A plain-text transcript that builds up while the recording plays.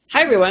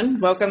Hi, everyone.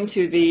 Welcome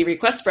to the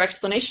Request for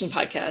Explanation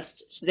podcast.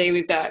 Today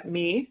we've got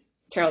me,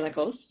 Carol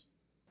Nichols.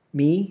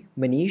 Me,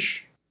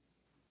 Manish.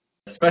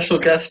 Special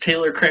guest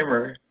Taylor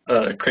Kramer,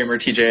 Kramer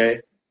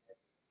TJ.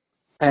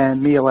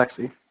 And me,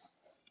 Alexi.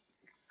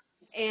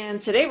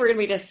 And today we're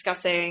going to be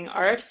discussing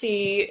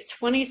RFC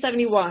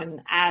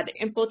 2071, add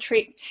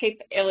infiltrate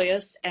type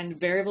alias and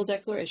variable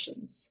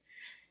declarations.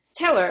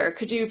 Taylor,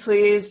 could you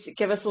please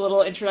give us a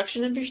little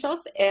introduction of yourself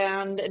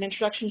and an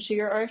introduction to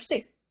your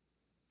RFC?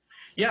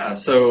 Yeah,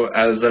 so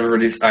as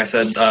I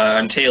said,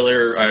 I'm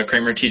Taylor,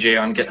 Kramer TJ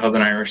on GitHub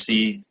and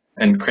IRC,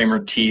 and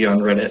Kramer T on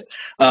Reddit.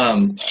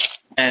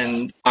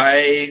 And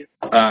I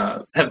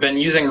have been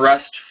using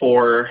Rust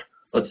for,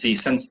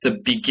 since the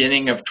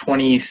beginning of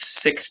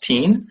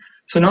 2016,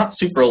 so not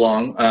super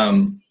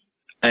long.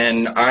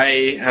 And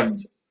I have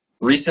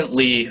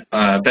recently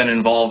been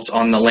involved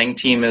on the Lang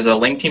team as a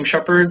Lang team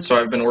shepherd, so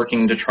I've been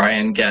working to try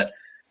and get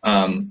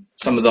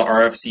some of the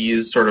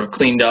RFCs sort of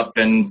cleaned up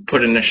and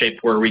put in a shape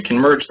where we can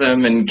merge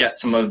them and get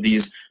some of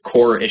these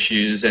core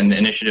issues and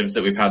initiatives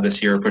that we've had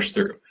this year pushed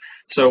through.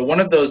 So one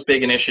of those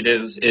big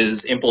initiatives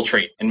is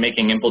Infiltrate and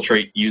making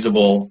Infiltrate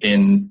usable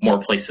in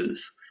more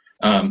places.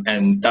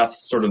 And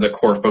that's sort of the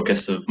core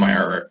focus of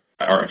my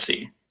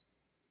RFC.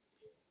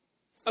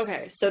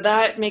 Okay, so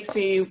that makes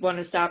me want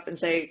to stop and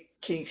say,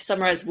 can you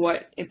summarize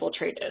what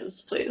Infiltrate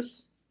is,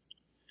 please?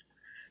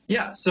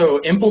 Yeah, so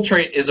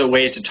Infiltrate is a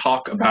way to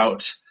talk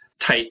about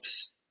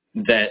types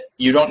that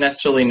you don't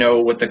necessarily know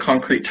what the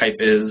concrete type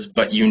is,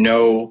 but you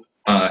know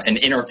an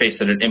interface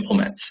that it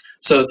implements.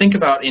 So think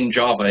about in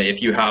Java,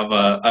 if you have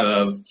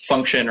a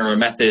function or a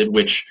method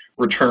which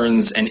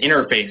returns an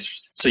interface,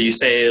 so you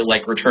say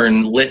like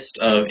return list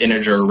of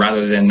integer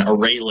rather than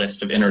array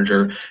list of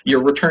integer,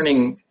 you're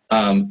returning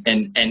an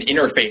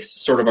interface,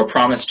 sort of a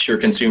promise to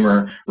your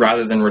consumer,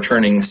 rather than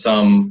returning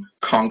some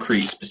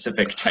concrete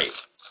specific type.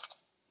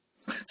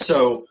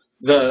 So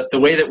the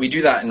way that we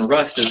do that in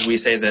Rust is we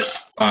say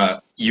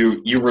that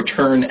you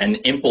return an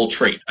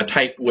impl-trait, a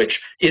type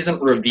which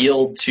isn't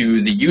revealed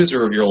to the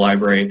user of your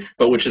library,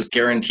 but which is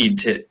guaranteed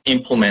to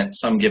implement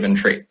some given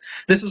trait.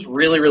 This is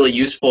really, really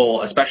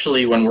useful,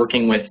 especially when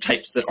working with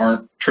types that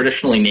aren't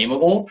traditionally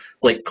nameable,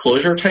 like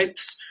closure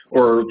types,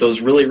 or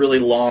those really, really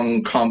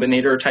long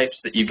combinator types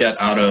that you get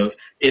out of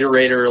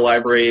iterator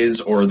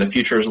libraries or the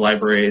futures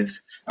libraries,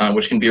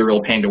 which can be a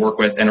real pain to work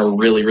with and are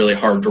really, really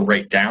hard to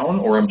write down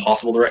or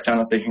impossible to write down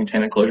if they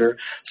contain a closure.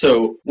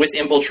 So with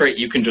Infiltrate,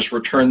 you can just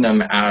return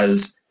them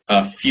as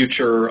a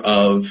future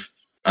of,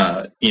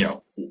 an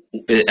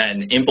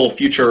impl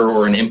future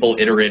or an impl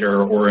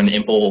iterator or an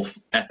impl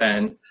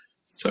fn.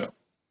 So.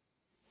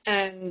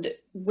 And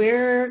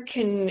where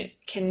can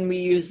we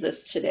use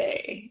this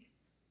today?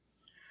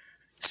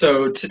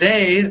 So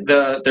today,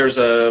 there's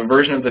a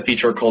version of the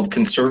feature called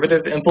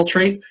Conservative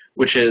Infiltrate,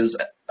 which is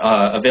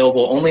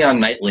available only on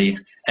Nightly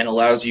and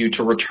allows you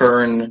to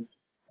return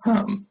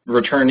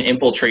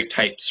infiltrate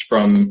types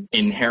from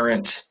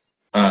inherent,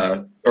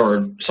 lets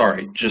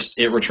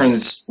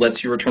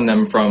you return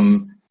them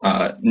from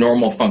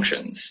normal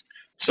functions.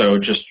 So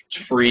just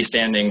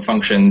freestanding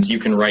functions, you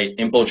can write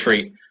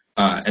infiltrate,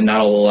 and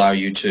that'll allow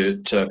you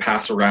to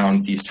pass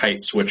around these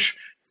types which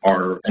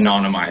are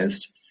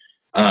anonymized.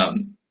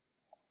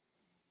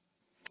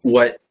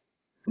 What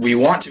we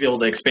want to be able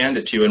to expand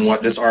it to, and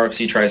what this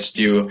RFC tries to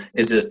do,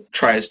 is it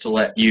tries to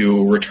let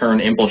you return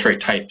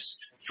infiltrate types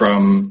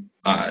from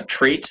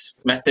trait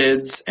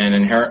methods and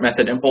inherent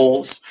method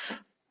impls,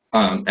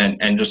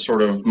 and just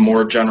sort of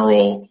more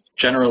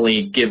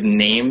generally give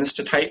names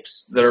to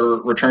types that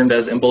are returned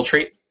as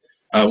infiltrate.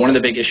 One of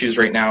the big issues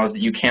right now is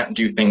that you can't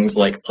do things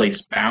like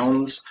place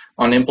bounds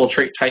on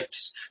infiltrate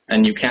types,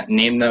 and you can't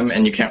name them,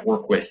 and you can't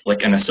work with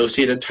like an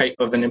associated type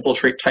of an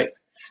infiltrate type.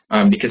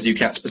 Because you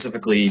can't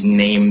specifically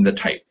name the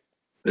type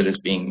that is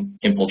being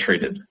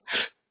infiltrated.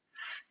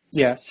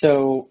 Yeah,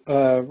 so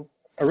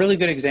a really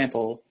good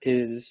example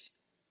is,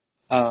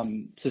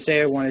 so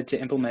say I wanted to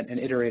implement an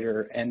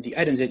iterator and the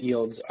items it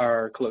yields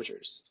are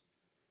closures.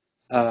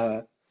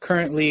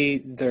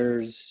 Currently,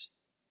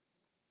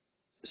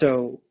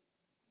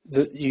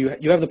 you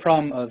have the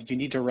problem of you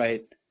need to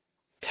write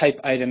type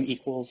item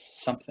equals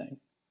something.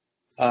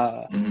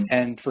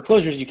 And for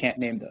closures, you can't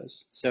name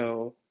those.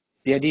 So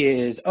the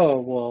idea is,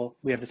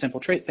 we have the simple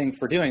trait thing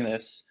for doing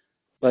this.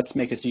 Let's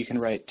make it so you can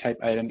write type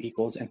item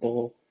equals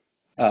impl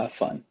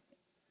fun.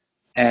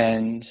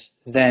 And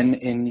then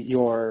in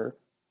your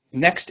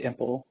next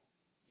impl,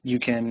 you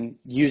can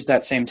use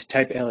that same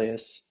type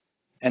alias,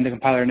 and the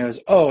compiler knows,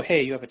 oh,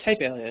 hey, you have a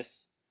type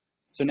alias.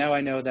 So now I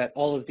know that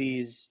all of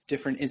these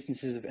different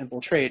instances of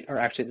impl trait are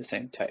actually the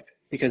same type.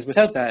 Because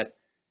without that,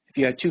 if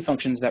you had two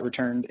functions that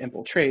returned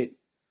impl trait,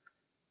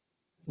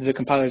 the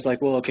compiler's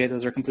like, well, okay,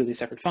 those are completely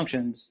separate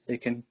functions. They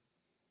can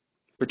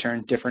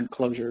return different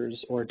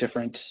closures or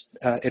different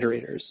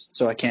iterators.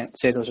 So I can't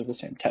say those are the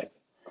same type.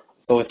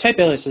 But with type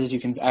aliases,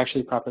 you can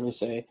actually properly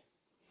say,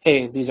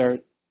 hey,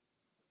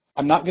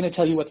 I'm not going to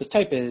tell you what this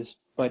type is,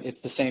 but it's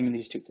the same in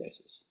these two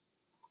places.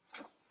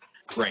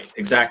 Right,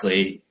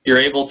 exactly. You're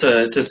able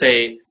to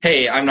say,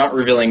 hey, I'm not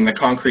revealing the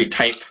concrete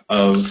type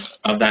of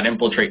that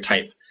infiltrate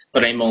type,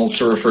 but I'm able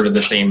to refer to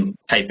the same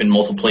type in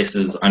multiple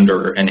places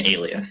under an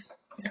alias.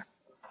 Yeah.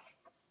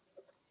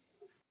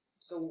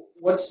 So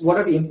what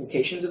are the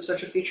implications of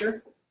such a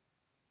feature?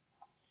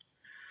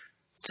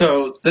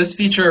 So this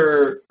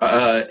feature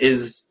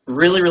is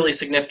really, really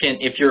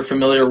significant if you're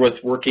familiar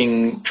with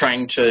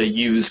trying to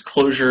use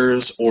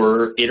closures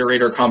or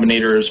iterator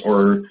combinators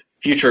or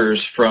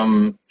futures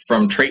from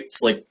traits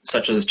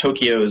such as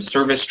Tokyo's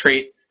service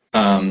trait,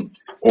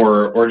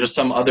 or just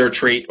some other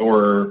trait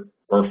or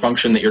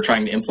function that you're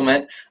trying to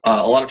implement.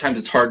 A lot of times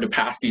it's hard to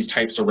pass these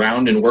types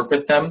around and work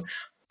with them.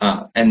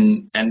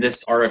 And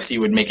this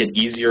RFC would make it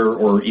easier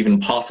or even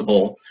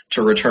possible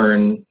to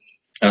return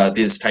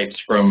these types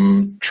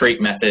from trait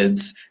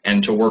methods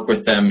and to work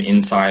with them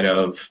inside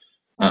of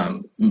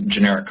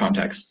generic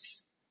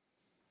contexts.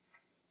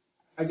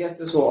 I guess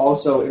this will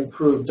also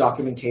improve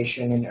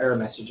documentation and error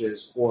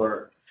messages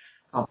for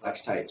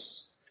complex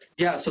types.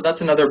 Yeah, so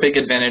that's another big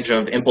advantage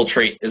of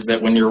impl_trait is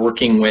that when you're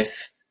working with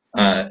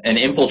an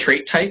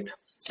impl_trait type,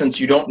 since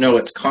you don't know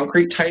its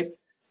concrete type,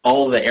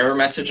 all of the error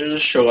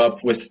messages show up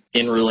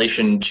in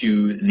relation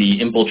to the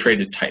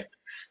impl_trated type.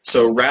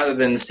 So rather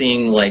than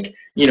seeing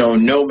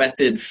no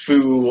method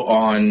foo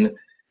on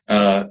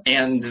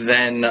and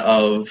then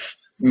of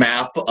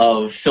map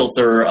of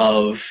filter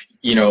of,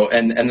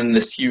 and then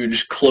this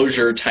huge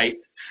closure type,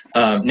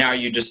 now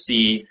you just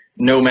see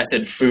no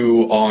method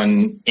foo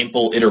on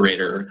impl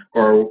iterator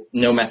or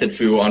no method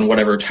foo on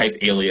whatever type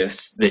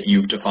alias that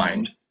you've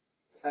defined.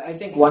 I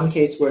think one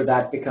case where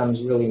that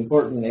becomes really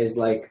important is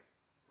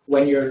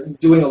when you're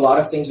doing a lot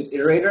of things with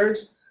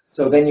iterators.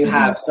 So then you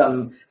have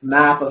some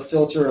map, a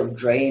filter of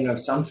drain of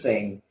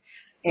something,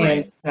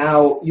 and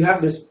now you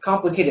have this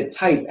complicated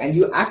type, and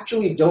you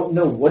actually don't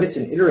know what it's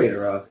an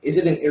iterator of. Is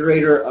it an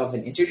iterator of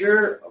an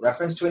integer, a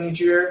reference to an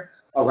integer,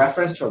 a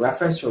reference to a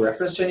reference to a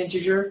reference to an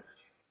integer?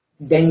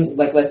 Then,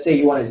 let's say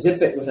you want to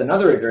zip it with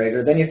another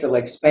iterator, then you have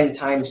to spend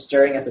time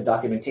staring at the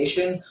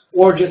documentation,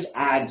 or just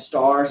add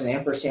stars and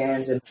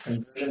ampersands and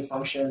conversion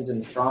functions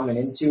and from and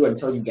into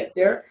until you get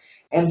there.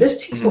 And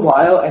this takes a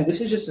while, and this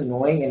is just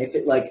annoying. And if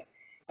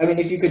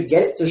if you could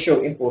get it to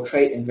show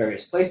impl_trait in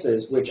various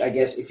places, which I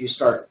guess if you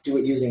start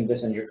using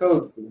this in your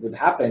code would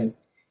happen,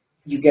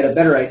 you get a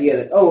better idea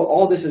that, oh,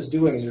 all this is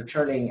doing is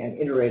returning an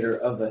iterator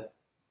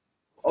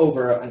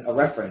over a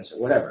reference or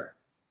whatever.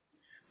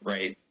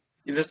 Right.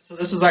 This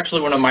is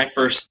actually one of my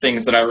first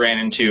things that I ran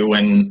into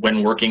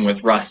when working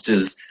with Rust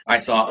is I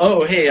saw,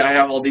 oh, hey, I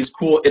have all these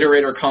cool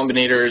iterator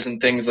combinators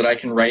and things that I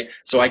can write,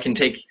 so I can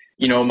take,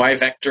 my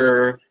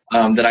vector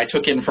that I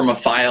took in from a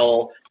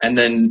file and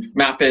then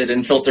map it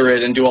and filter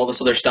it and do all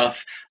this other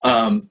stuff.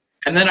 And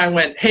then I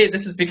went, hey,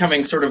 this is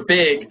becoming sort of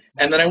big.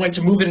 And then I went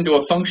to move it into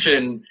a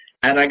function,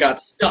 and I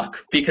got stuck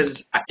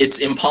because it's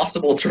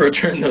impossible to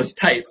return those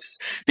types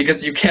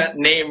because you can't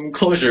name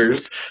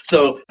closures.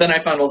 So then I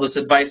found all this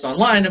advice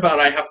online about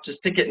I have to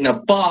stick it in a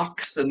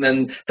box, and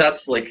then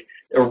that's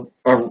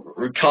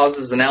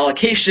causes an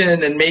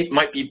allocation and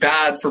might be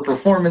bad for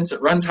performance at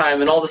runtime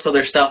and all this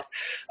other stuff.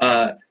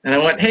 And I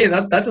went, hey,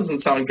 that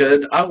doesn't sound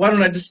good. Why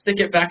don't I just stick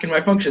it back in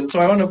my function? So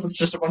I wound up with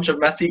just a bunch of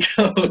messy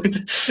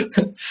code.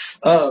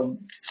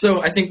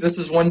 So I think this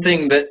is one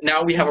thing that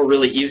now we have a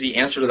really easy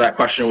answer to that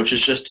question, which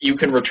is just you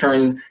can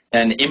return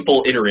an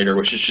impl iterator,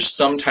 which is just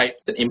some type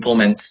that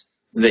implements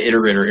the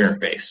iterator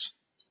interface.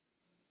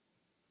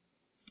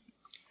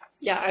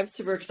 Yeah, I'm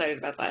super excited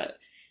about that.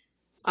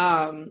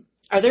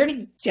 Are there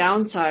any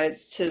downsides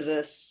to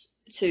this,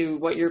 to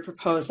what you're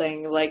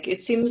proposing?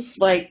 It seems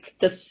like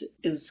this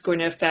is going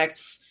to affect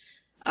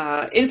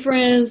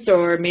inference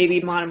or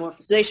maybe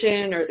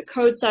monomorphization or the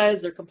code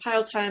size or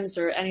compile times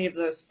or any of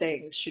those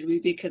things. Should we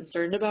be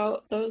concerned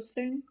about those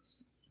things?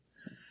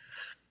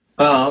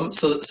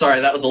 So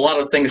sorry, that was a lot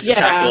of things to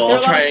tackle.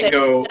 I'll try and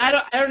go. I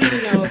don't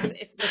even know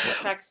if this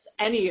affects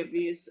any of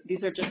these.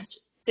 These are just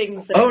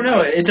things that. Oh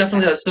no, it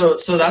definitely does.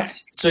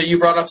 So you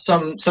brought up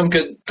some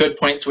good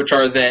points, which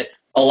are that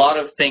a lot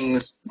of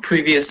things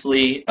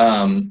previously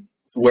when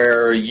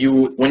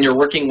you're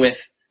working with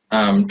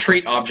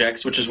trait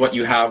objects, which is what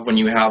you have when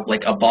you have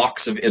a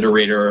box of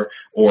iterator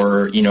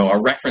or a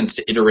reference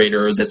to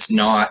iterator that's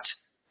not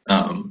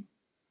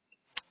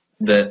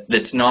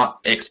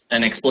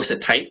an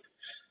explicit type.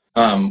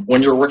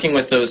 When you're working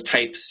with those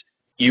types,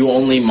 you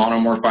only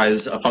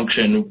monomorphize a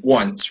function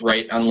once,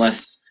 right?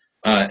 Unless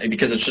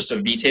because it's just a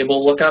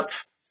vtable lookup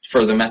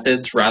for the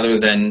methods rather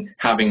than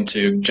having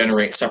to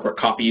generate separate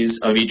copies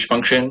of each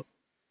function.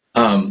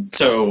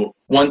 So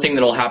one thing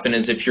that will happen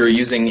is if you're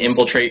using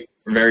impl_trait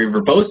very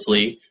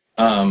verbosely,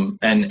 and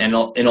in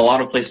a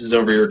lot of places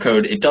over your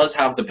code, it does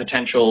have the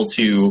potential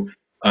to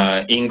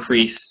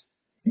increase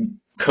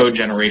code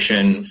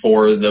generation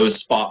for those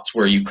spots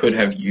where you could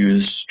have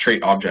used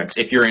trait objects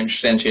if you're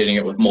instantiating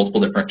it with multiple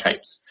different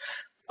types.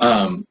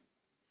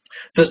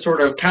 The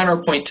sort of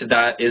counterpoint to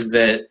that is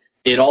that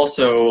it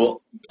also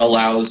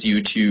allows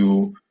you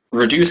to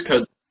reduce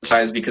code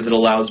size because it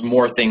allows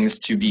more things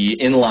to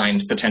be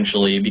inlined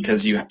potentially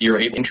because you're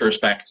able to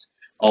introspect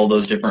all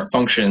those different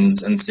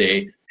functions and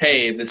say,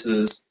 hey, this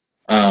is,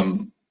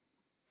 I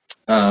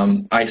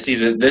see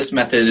that this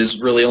method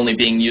is really only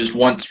being used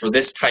once for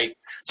this type,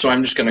 so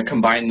I'm just going to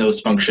combine those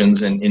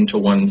functions into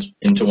one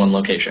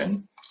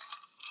location.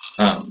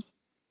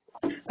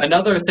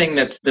 Another thing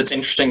that's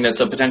interesting,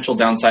 that's a potential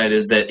downside,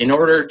 is that in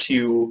order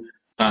to,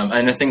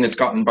 and a thing that's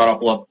gotten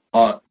brought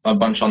up a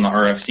bunch on the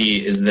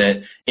RFC, is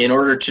that in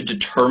order to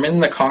determine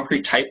the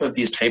concrete type of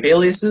these type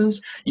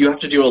aliases, you have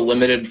to do a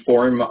limited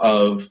form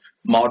of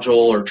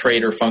module or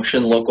trait or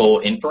function local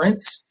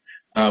inference,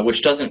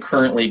 which doesn't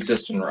currently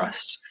exist in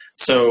Rust.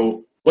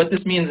 So what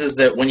this means is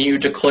that when you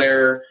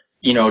declare,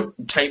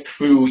 type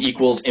foo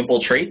equals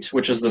impl_trait,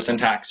 which is the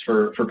syntax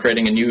for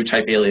creating a new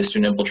type alias to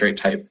an impl_trait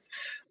type,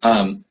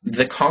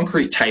 the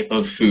concrete type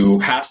of foo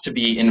has to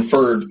be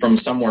inferred from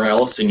somewhere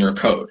else in your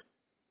code.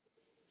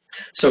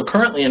 So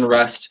currently in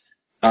Rust,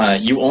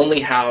 you only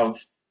have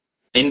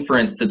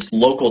inference that's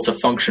local to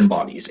function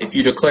bodies. If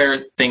you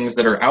declare things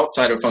that are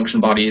outside of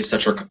function bodies,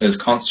 such as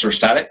consts or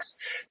statics,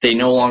 they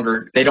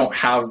don't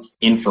have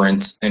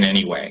inference in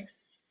any way.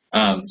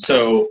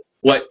 So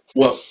what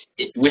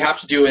we have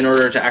to do in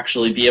order to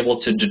actually be able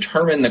to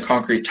determine the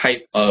concrete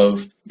type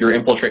of your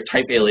impl_trait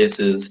type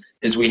aliases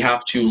is we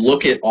have to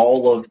look at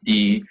all of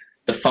the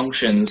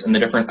functions and the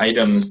different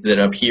items that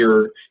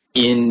appear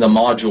in the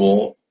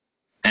module,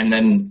 and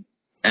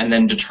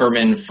then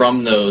determine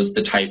from those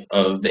the type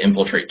of the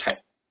impl_trait type.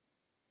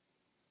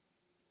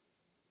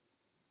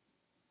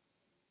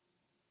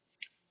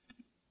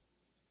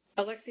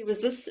 Alexi, was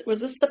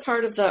this the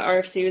part of the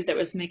RFC that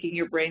was making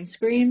your brain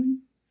scream?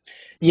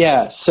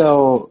 Yeah,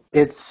 so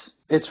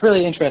it's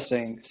really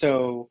interesting.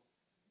 So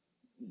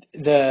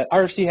the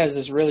RFC has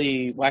this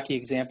really wacky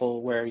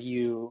example where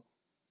you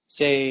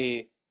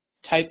say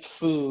type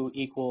foo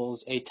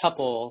equals a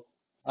tuple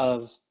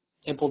of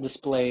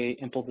impl_display,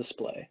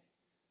 impl_display.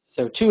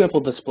 So two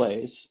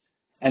impl_displays,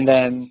 and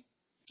then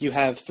you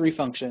have three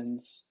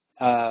functions.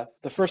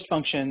 The first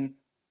function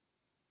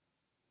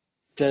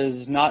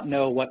does not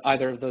know what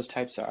either of those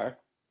types are.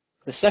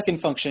 The second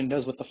function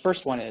knows what the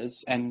first one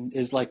is and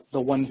is like the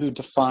one who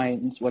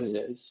defines what it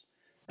is.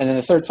 And then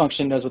the third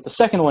function knows what the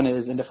second one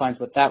is and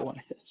defines what that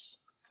one is.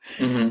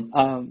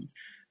 Mm-hmm.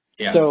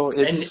 Yeah. So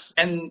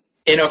and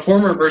in a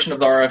former version of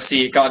the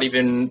RFC,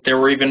 there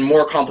were even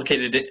more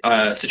complicated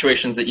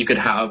situations that you could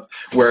have,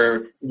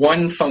 where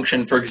one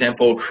function, for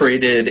example,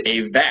 created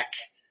a vec,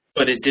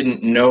 but it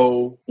didn't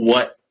know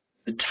what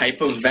the type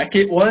of vec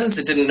it was.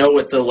 It didn't know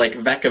what the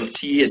vec of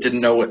t. It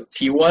didn't know what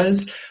t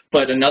was.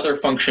 But another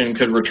function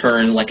could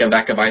return like a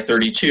vec of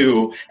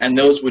i32, and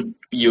those would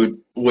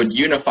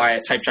unify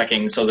at type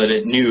checking so that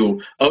it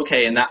knew,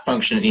 okay, in that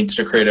function it needs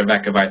to create a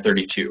vec of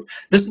i32.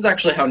 This is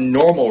actually how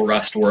normal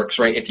Rust works,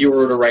 right? If you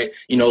were to write,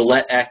 let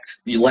mut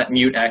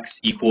x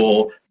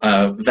equal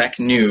vec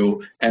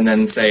new, and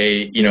then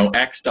say,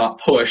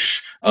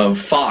 x.push of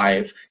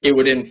 5, it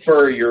would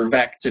infer your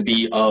vec to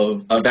be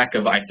of a vec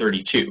of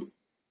i32.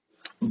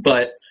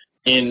 But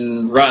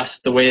in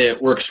Rust, the way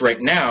it works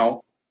right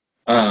now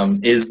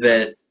is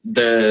that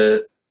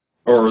the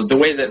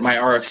way that my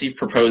RFC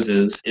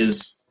proposes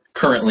is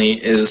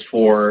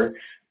for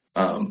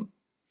a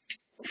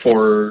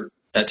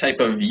type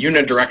of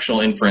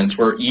unidirectional inference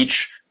where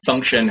each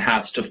function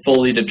has to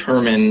fully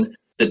determine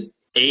the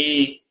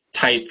a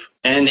type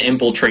and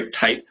impl_trait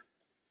type,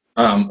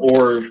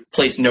 or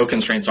place no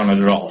constraints on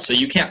it at all. So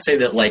you can't say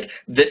that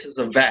this is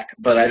a vec,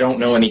 but I don't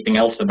know anything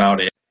else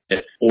about it.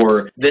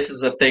 Or this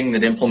is a thing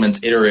that implements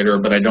iterator,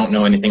 but I don't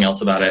know anything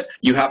else about it.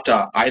 You have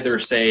to either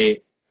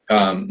say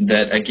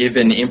that a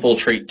given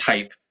impl_trait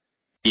type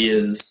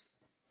is,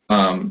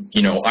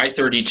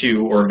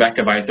 i32 or vec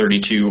of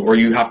i32, or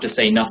you have to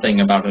say nothing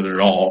about it at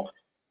all.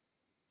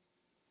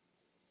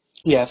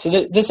 Yeah,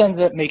 so this ends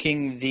up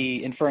making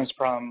the inference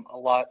problem a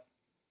lot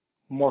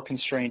more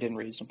constrained and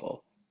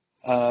reasonable.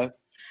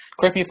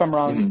 Correct me if I'm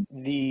wrong,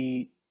 mm-hmm.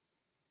 The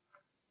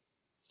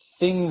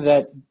thing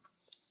that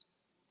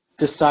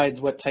decides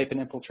what type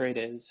an impl_trait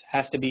is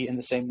has to be in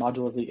the same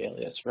module as the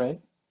alias,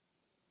 right?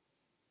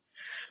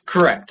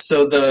 Correct.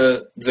 So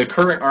the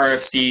current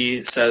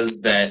RFC says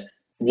that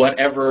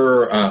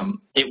whatever,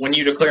 when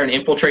you declare an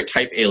impl_trait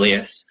type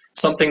alias,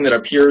 something that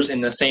appears in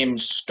the same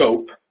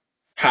scope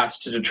has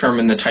to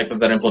determine the type of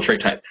that impl_trait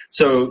type.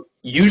 So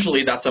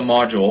usually that's a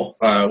module,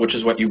 which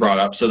is what you brought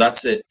up. So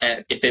that's it.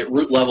 If at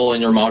root level in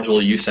your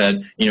module you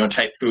said,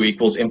 type foo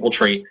equals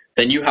impl_trait,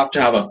 then you have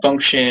to have a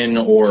function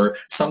or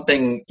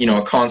something,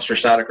 a const or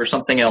static or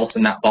something else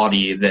in that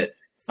body that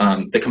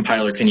the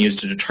compiler can use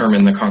to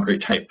determine the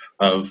concrete type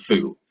of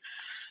foo.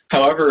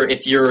 However,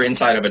 if you're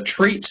inside of a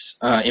trait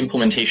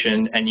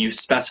implementation and you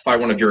specify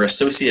one of your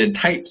associated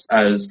types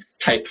as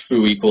type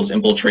foo equals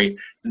impl_trait,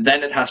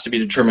 then it has to be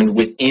determined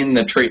within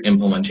the trait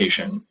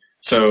implementation.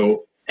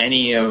 So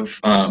any of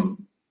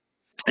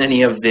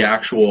the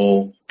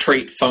actual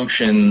trait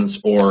functions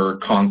or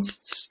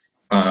consts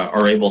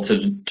are able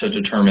to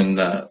determine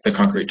the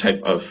concrete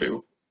type of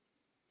foo.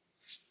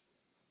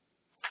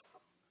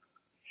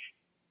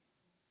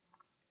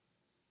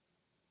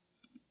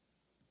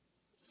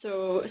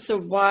 So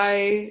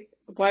why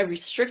why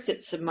restrict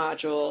it to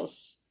modules?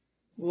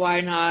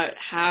 Why not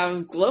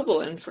have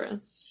global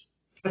inference?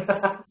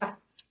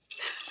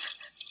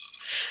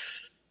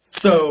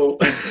 So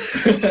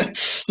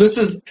this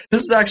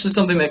is actually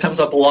something that comes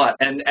up a lot,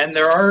 and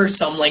there are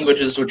some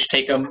languages which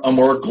take a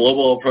more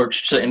global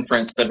approach to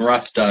inference than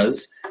Rust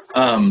does.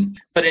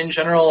 But in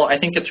general, I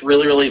think it's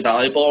really, really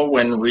valuable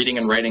when reading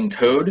and writing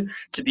code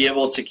to be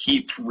able to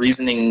keep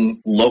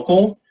reasoning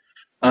local.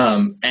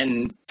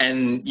 And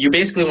you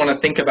basically want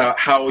to think about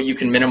how you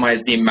can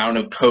minimize the amount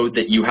of code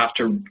that you have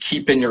to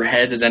keep in your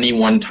head at any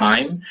one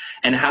time,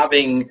 and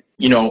having,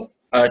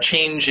 a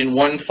change in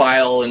one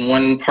file in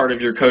one part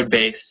of your code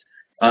base,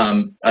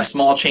 a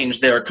small change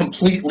there,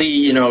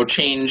 completely,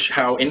 change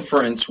how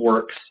inference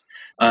works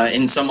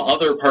in some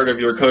other part of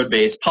your code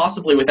base,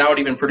 possibly without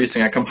even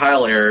producing a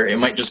compile error. It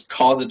might just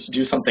cause it to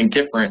do something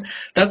different.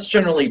 That's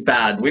generally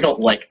bad. We don't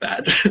like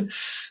that.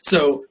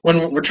 So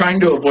when we're trying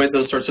to avoid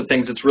those sorts of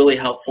things, it's really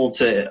helpful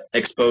to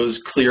expose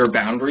clear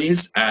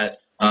boundaries at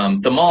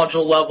the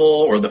module level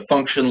or the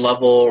function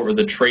level or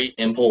the trait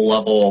impl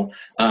level.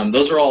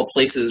 Those are all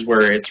places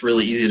where it's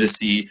really easy to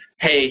see,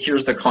 hey,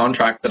 here's the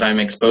contract that I'm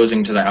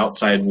exposing to the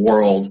outside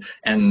world,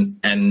 and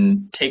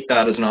take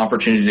that as an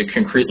opportunity to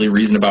concretely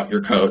reason about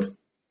your code.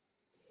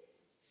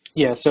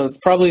 Yeah, so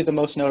probably the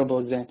most notable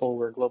example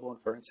where global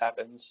inference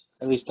happens,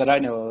 at least that I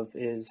know of,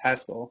 is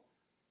Haskell,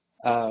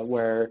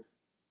 where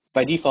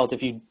by default,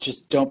 if you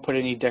just don't put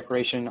any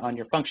decoration on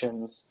your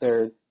functions,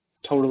 they're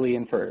totally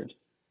inferred.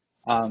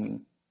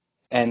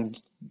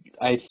 And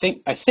I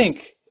think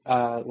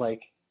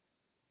like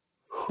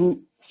who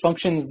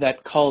functions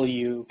that call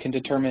you can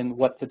determine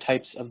what the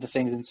types of the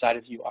things inside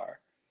of you are,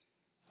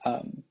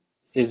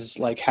 is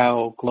like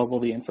how global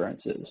the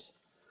inference is.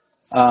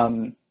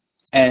 And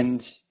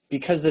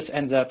because this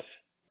ends up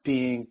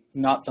being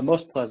not the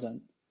most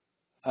pleasant,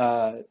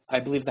 I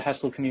believe the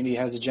Haskell community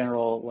has a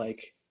general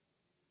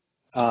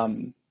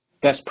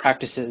best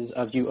practices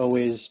of you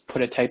always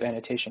put a type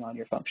annotation on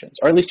your functions,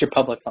 or at least your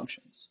public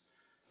functions,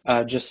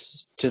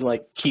 just to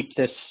keep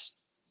this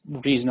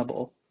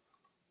reasonable.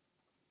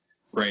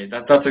 Right,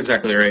 that's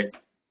exactly right.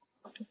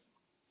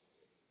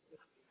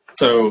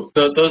 So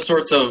those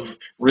sorts of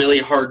really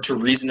hard to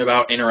reason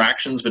about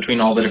interactions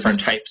between all the different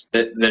types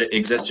that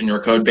exist in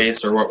your code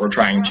base are what we're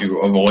trying to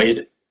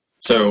avoid.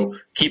 So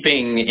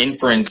keeping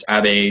inference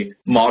at a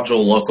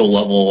module local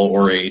level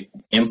or a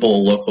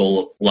impl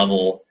local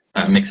level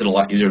makes it a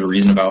lot easier to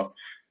reason about.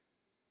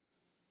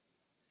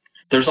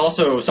 There's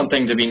also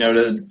something to be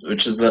noted,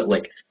 which is that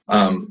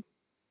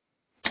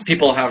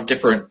people have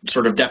different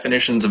sort of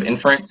definitions of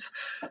inference,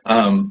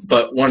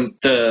 but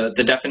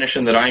the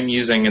definition that I'm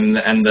using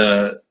and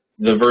the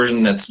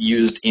version that's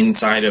used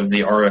inside of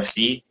the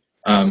RFC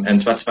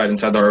and specified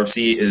inside the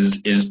RFC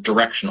is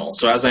directional.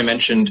 So as I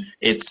mentioned,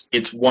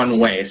 it's one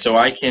way. So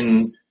I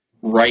can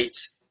write,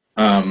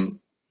 I'll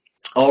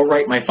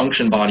write my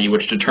function body,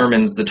 which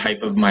determines the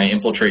type of my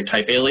impl_trait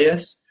type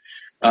alias,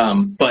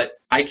 but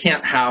I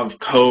can't have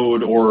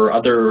code or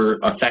other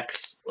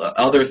effects,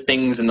 other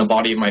things in the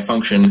body of my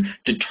function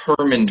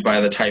determined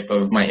by the type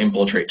of my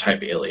impl_trait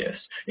type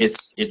alias.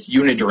 It's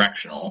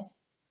unidirectional.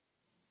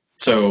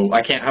 So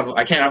I can't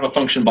have a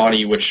function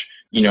body which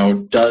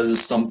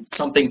does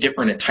something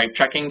different at type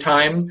checking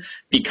time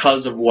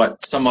because of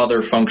what some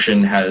other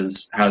function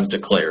has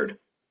declared.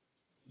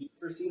 Do you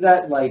foresee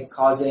that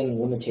causing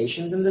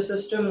limitations in the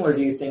system, or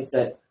do you think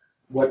that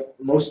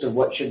most of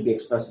what should be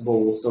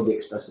expressible will still be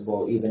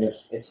expressible even if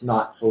it's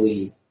not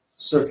fully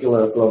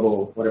circular,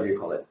 global, whatever you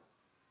call it?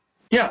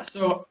 Yeah,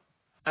 so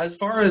as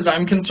far as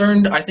I'm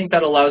concerned, I think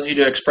that allows you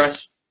to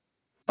express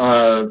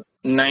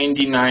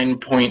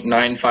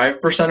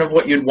 99.95% of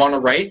what you'd want to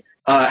write.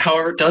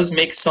 However, it does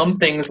make some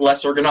things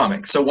less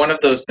ergonomic. So one of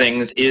those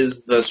things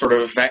is the sort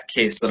of vec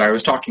case that I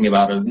was talking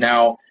about. Of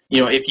now,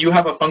 if you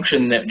have a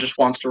function that just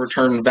wants to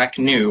return vec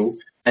new,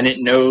 and it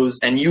knows,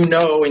 and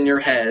in your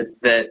head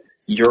that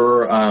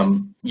your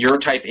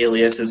type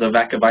alias is a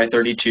vec of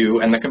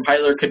I32, and the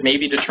compiler could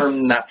maybe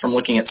determine that from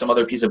looking at some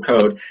other piece of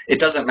code, it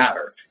doesn't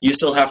matter. You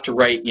still have to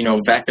write,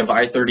 vec of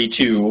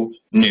I32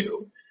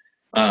 new.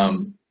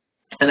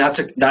 And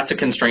that's a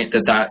constraint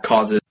that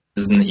causes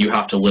and that you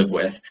have to live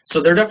with.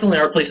 So there definitely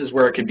are places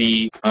where it could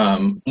be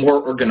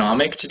more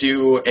ergonomic to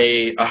do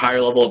a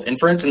higher level of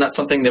inference, and that's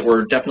something that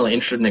we're definitely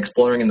interested in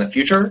exploring in the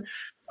future.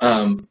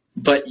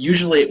 But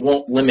usually it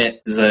won't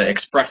limit the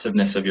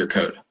expressiveness of your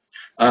code.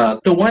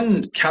 The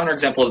one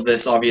counterexample of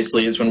this,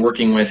 obviously, is when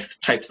working with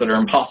types that are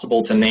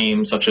impossible to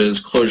name, such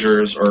as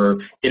closures or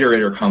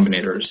iterator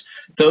combinators.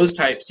 Those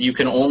types you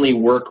can only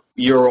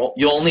you'll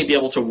only be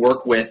able to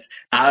work with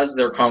as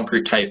their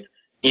concrete type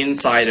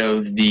inside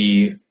of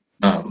the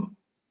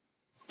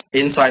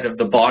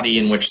body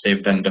in which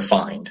they've been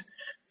defined.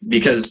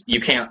 Because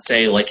you can't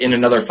say, in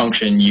another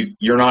function,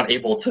 you're not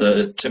able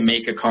to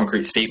make a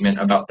concrete statement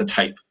about the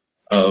type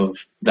of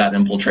that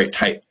impl_trait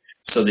type,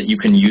 so that you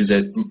can use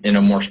it in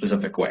a more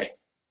specific way.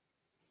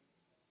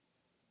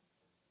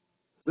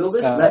 Will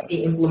this let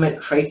me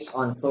implement traits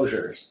on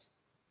closures?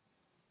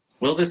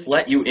 Will this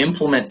let you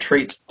implement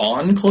traits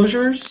on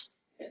closures?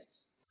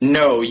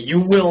 No, you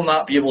will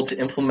not be able to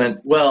implement,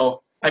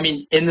 well, I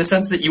mean, in the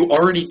sense that you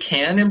already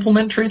can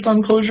implement traits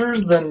on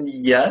closures, then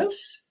yes.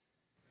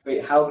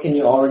 Wait, how can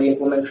you already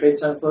implement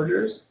traits on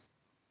closures?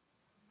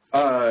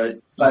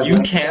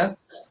 You can't.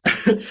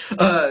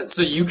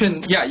 So you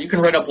can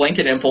write a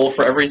blanket impl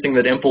for everything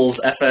that impls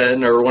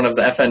fn or one of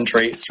the fn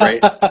traits,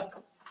 right?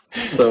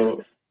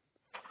 So,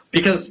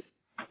 because...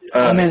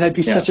 oh man, that'd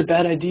be such a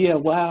bad idea,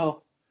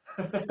 wow.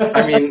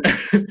 I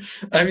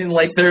mean,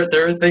 like there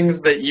are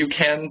things that you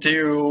can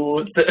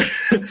do,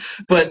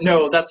 but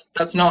no,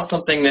 that's not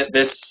something that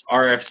this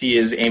RFC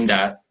is aimed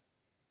at.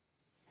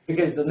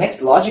 Because the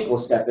next logical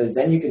step is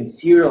then you can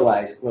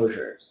serialize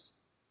closures,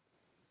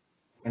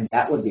 and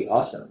that would be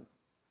awesome.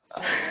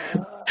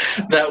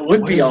 That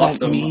would be awesome. What does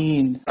that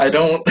mean? I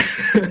don't.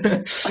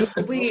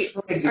 Wait,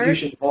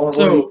 execution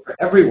vulnerability for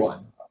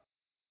everyone.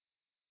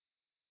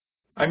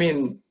 I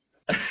mean,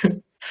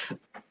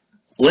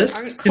 Lisp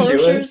aren't can do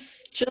closures it.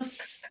 just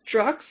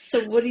structs?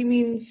 So what do you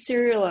mean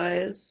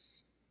serialize?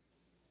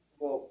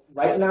 Well,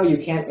 right now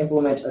you can't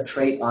implement a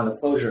trait on a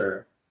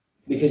closure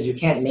because you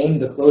can't name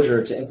the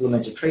closure to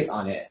implement a trait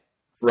on it.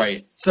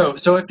 Right. So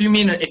if you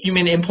mean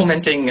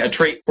implementing a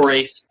trait for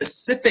a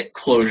specific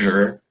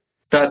closure,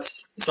 that's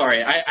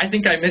sorry. I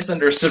think I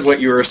misunderstood what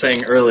you were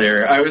saying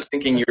earlier. I was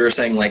thinking you were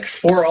saying like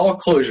for all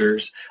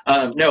closures.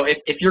 No,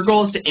 if your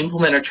goal is to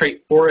implement a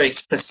trait for a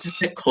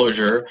specific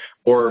closure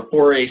or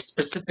for a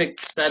specific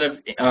set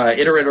of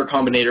iterator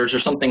combinators or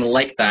something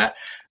like that,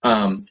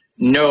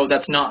 no,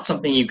 that's not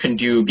something you can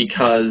do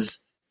because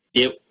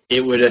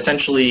it would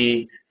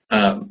essentially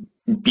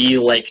be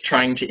like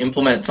trying to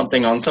implement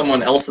something on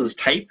someone else's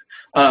type.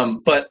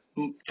 But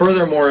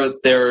furthermore,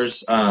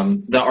 there's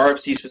the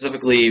RFC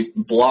specifically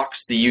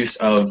blocks the use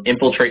of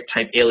impl-trait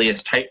type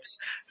alias types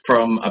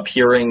from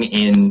appearing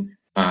in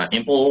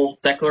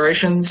impl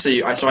declarations.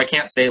 So I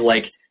can't say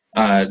like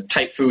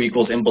type foo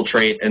equals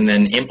impl-trait and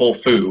then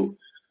impl foo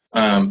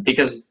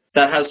because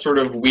that has sort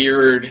of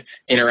weird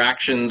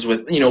interactions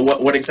with,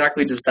 what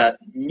exactly does that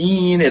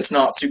mean? It's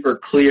not super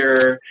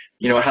clear,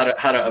 how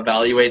to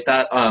evaluate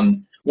that.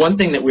 One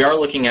thing that we are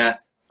looking at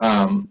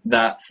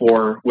that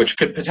for, which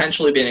could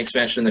potentially be an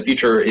expansion in the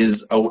future,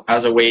 is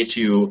as a way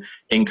to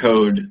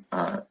encode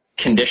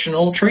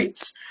conditional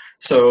traits.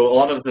 So a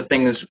lot of the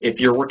things, if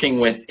you're working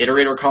with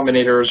iterator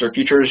combinators or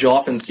futures, you'll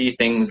often see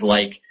things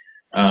like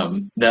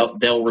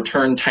they'll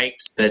return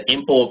types that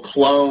impl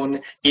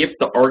clone if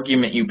the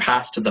argument you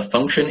pass to the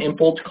function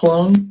impl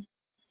clone,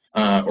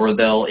 or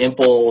they'll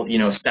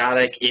impl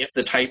static if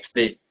the type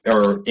that,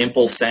 or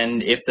impl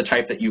send if the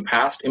type that you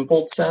passed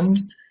impl send.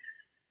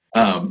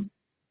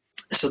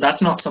 So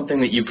that's not something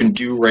that you can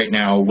do right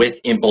now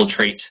with impl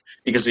trait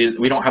because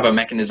we don't have a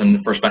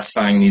mechanism for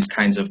specifying these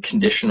kinds of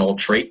conditional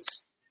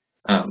traits.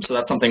 So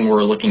that's something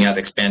we're looking at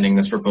expanding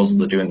this proposal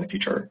to do in the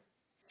future.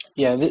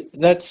 Yeah,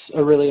 that's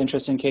a really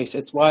interesting case.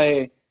 It's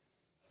why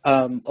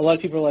a lot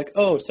of people are like,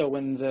 oh, so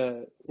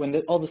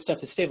when all the stuff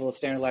is stable, the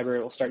standard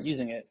library will start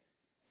using it.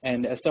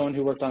 And as someone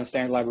who worked on a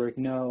standard library,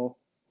 no,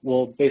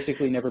 we'll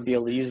basically never be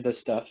able to use this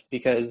stuff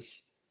because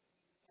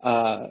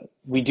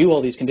we do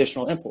all these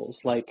conditional impls.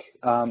 Like,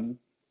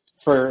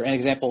 for an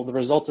example, the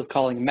result of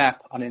calling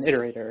map on an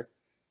iterator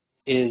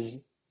is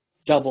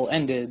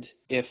double-ended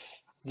if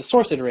the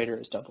source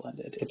iterator is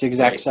double-ended. It's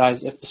exact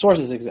size if the source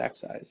is exact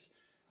size.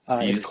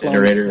 If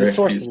iterator, the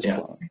source is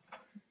clone.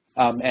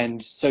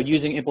 And so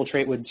using impl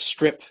trait would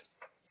strip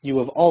you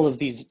of all of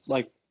these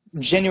like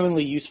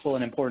genuinely useful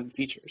and important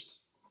features.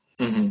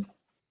 Mm-hmm.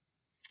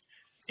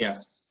 Yeah.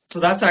 So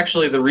that's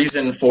actually the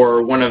reason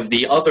for one of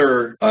the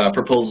other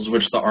proposals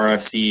which the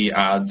RFC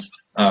adds,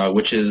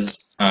 which is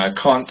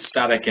const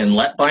static and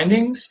let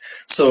bindings.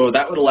 So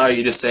that would allow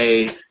you to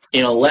say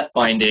in a let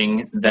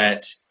binding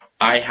that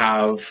I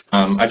have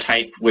a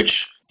type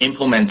which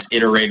implements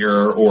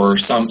iterator or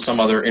some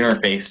other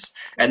interface,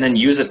 and then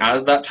use it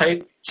as that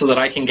type so that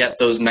I can get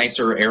those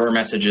nicer error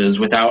messages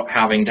without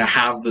having to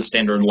have the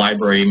standard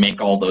library make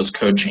all those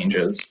code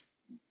changes.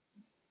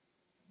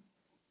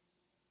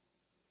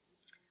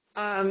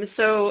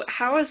 So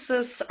how has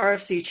this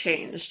RFC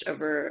changed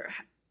over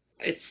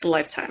its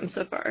lifetime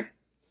so far?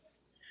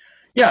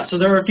 Yeah, so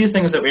there are a few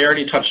things that we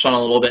already touched on a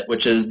little bit,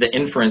 which is the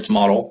inference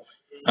model.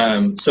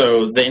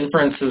 So the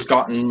inference has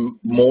gotten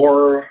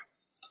more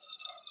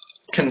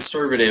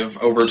conservative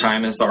over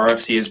time as the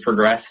RFC has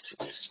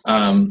progressed,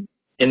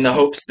 in the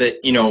hopes that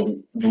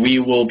we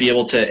will be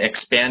able to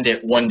expand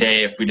it one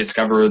day if we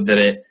discover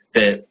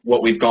that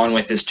what we've gone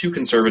with is too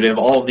conservative.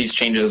 All of these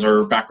changes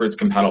are backwards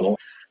compatible.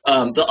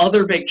 The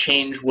other big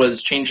change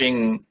was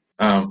changing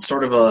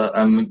sort of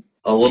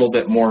a little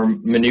bit more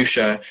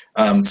minutia,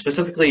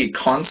 specifically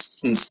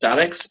consts and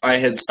statics. I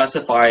had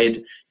specified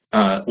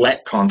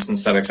let const and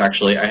statics,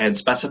 actually, I had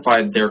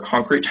specified their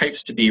concrete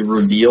types to be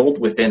revealed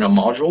within a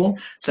module,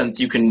 since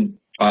you can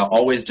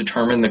always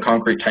determine the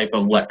concrete type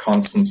of let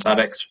const and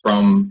statics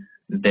from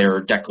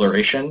their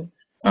declaration,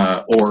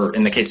 or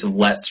in the case of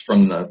lets,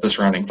 from the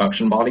surrounding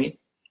function body.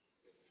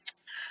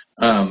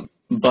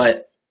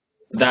 But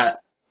that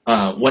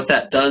what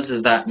that does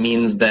is that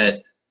means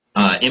that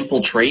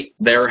impl_trait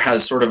there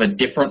has sort of a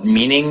different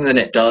meaning than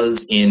it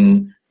does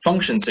in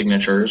function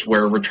signatures,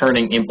 where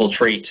returning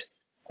impl_trait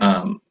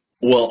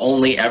will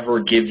only ever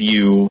give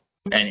you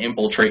an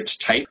impl_trait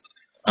type,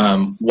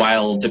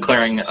 while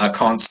declaring a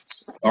const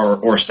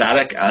or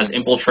static as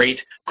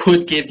impl_trait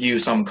could give you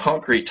some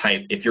concrete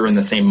type if you're in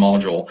the same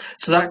module.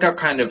 So that got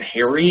kind of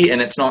hairy,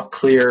 and it's not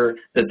clear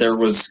that there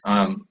was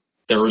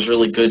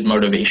really good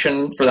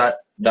motivation for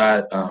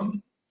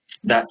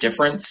that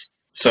difference.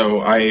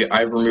 So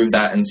I've removed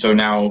that, and so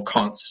now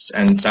consts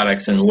and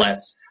statics and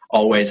lets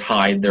always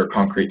hide their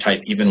concrete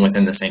type even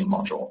within the same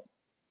module.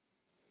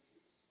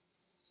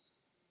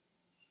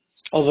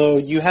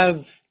 Although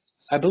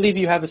I believe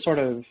you have a sort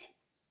of,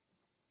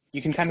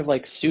 you can kind of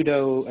like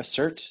pseudo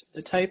assert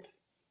the type,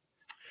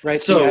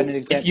 right? So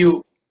if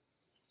you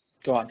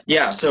go on.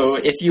 Yeah, so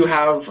if you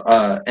have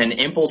an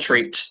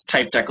impl_trait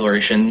type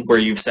declaration where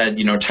you've said,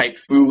 type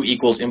foo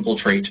equals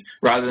impl_trait,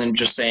 rather than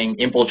just saying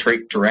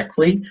impl_trait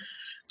directly,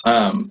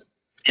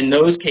 in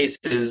those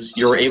cases,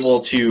 you're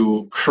able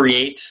to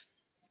create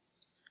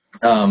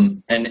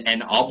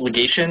an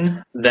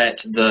obligation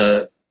that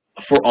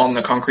on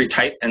the concrete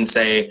type and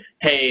say,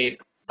 hey,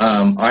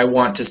 I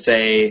want to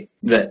say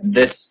that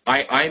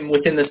I'm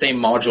within the same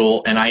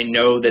module, and I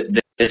know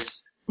that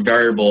this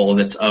variable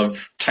that's of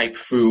type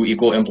foo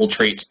equal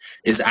impl_trait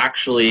is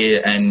actually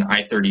an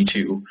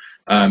I32.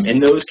 In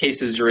those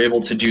cases, you're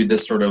able to do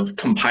this sort of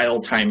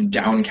compile time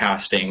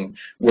downcasting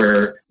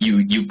where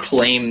you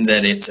claim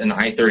that it's an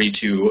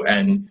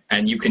I32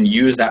 and you can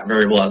use that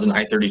variable as an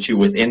I32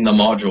 within the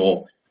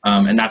module,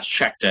 and that's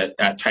checked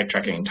at type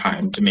checking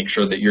time to make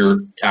sure that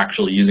you're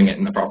actually using it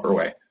in the proper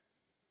way.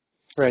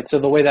 Right, so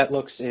the way that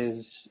looks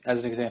is, as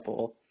an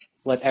example,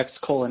 let x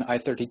colon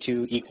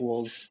I32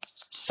 equals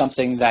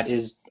something that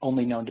is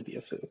only known to be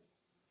a foo.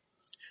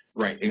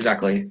 Right,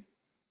 exactly.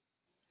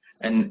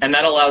 And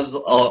that allows a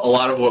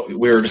lot of what we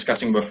were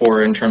discussing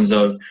before in terms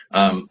of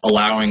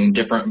allowing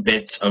different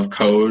bits of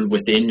code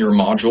within your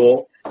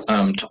module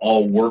to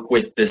all work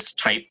with this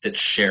type that's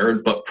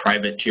shared but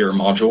private to your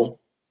module.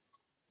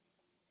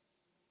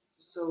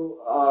 So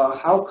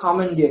how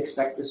common do you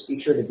expect this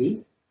feature to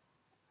be?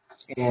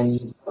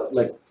 And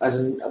like, as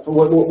in,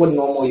 what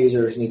normal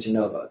users need to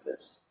know about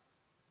this?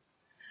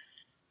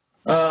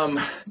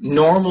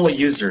 Normal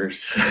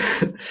users.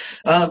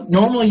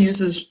 Normal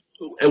users,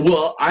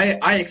 well,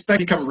 I expect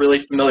to become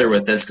really familiar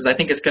with this because I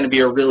think it's going to be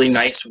a really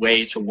nice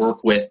way to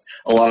work with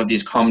a lot of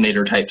these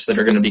combinator types that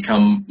are going to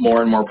become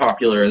more and more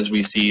popular as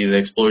we see the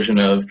explosion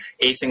of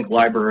async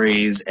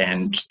libraries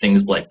and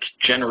things like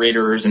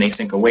generators and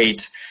async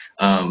await,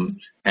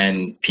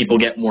 and people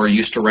get more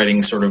used to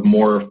writing sort of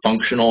more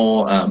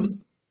functional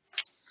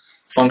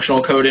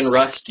code in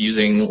Rust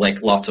using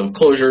like lots of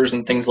closures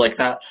and things like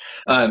that.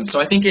 So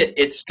I think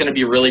it's going to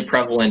be really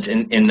prevalent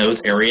in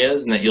those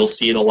areas, and that you'll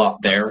see it a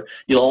lot there.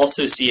 You'll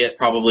also see it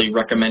probably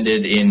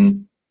recommended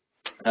in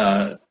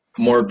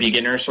more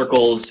beginner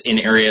circles in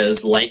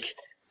areas like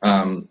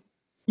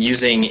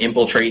using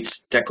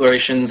impl_trait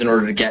declarations in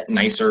order to get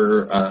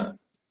nicer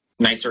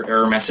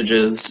error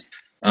messages.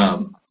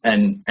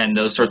 And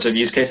those sorts of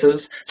use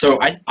cases. So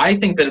I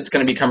think that it's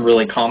going to become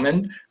really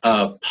common,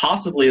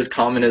 possibly as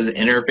common as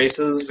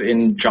interfaces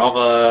in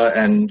Java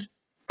and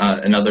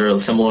other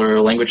similar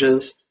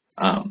languages.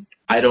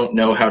 I don't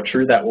know how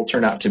true that will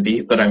turn out to be,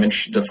 but I'm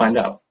interested to find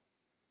out.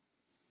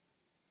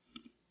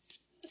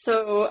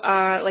 So,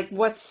 like,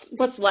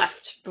 what's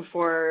left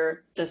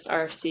before this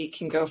RFC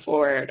can go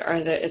forward?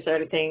 Is there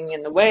anything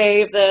in the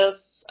way of this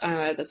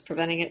that's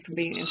preventing it from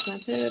being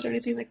implemented or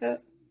anything like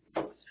that?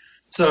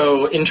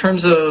 So in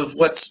terms of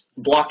what's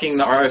blocking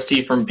the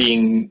RFC from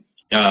being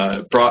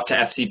brought to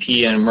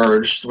FCP and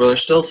merged, well,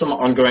 there's still some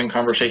ongoing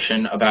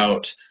conversation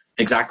about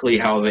exactly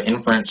how the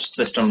inference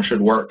system should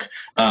work.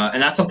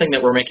 And that's something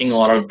that we're making a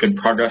lot of good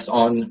progress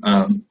on.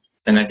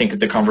 And I think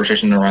the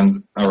conversation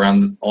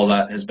around all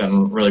that has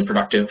been really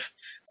productive.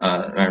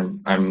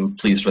 I'm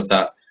pleased with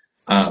that.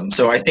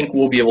 So I think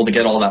we'll be able to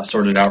get all that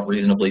sorted out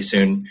reasonably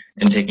soon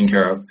and taken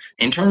care of.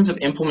 In terms of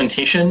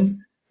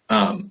implementation,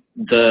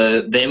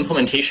 the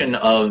implementation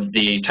of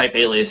the type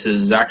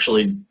aliases is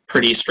actually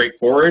pretty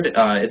straightforward.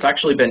 It's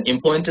actually been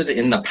implemented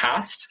in the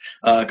past,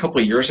 a couple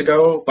of years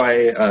ago by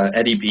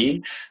Eddie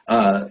B.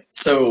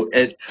 So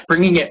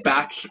bringing it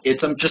back,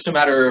 it's just a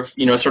matter of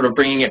sort of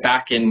bringing it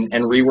back and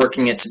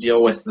reworking it to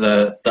deal with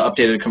the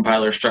updated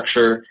compiler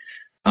structure,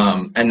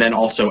 and then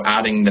also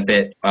adding the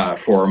bit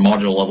for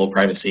module level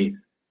privacy.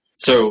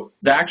 So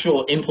the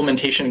actual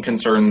implementation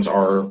concerns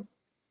are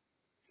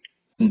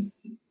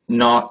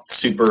not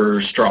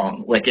super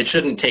strong. Like, it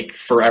shouldn't take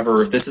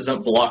forever. This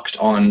isn't blocked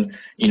on,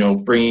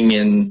 bringing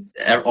in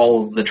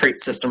all of the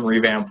trait system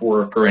revamp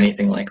work or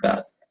anything like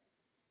that.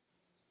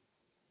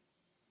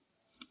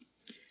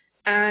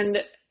 And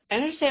I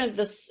understand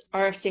this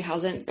RFC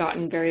hasn't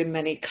gotten very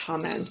many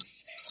comments,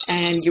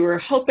 and you were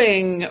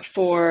hoping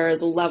for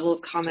the level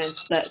of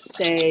comments that,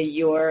 say,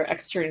 your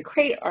extern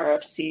crate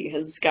RFC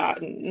has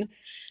gotten.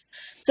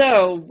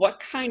 So what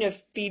kind of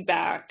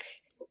feedback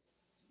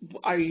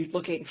are you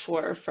looking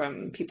for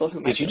from people who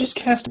might... Did you just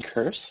cast a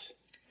curse?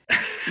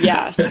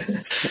 Yes.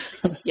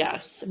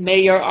 Yes. May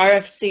your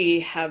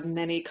RFC have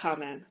many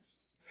comments.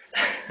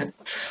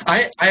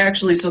 I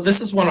actually, so this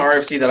is one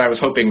RFC that I was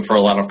hoping for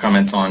a lot of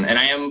comments on, and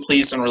I am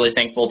pleased and really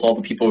thankful to all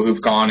the people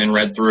who've gone and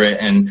read through it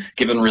and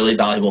given really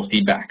valuable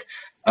feedback.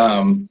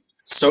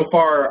 So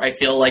far, I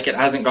feel like it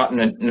hasn't gotten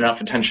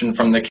enough attention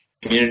from the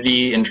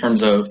community in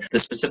terms of the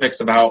specifics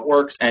of how it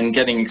works and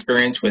getting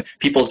experience with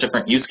people's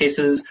different use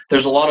cases.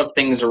 There's a lot of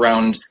things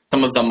around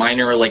some of the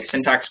minor like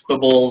syntax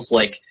quibbles,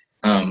 like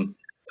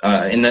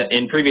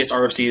in previous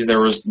RFCs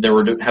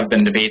there have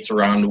been debates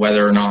around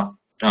whether or not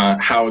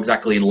how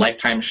exactly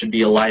lifetime should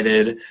be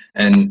elided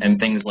and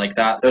things like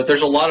that.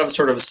 There's a lot of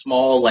sort of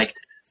small like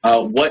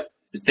what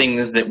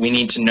things that we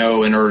need to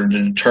know in order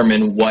to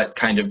determine what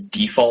kind of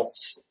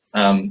defaults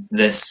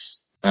this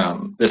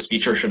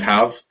feature should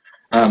have.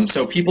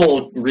 So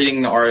people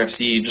reading the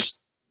RFC just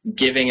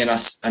giving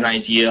us an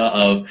idea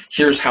of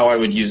here's how I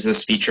would use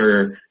this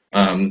feature.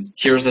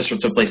 Here's the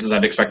sorts of places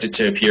I'd expect it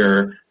to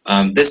appear.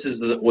 This is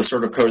the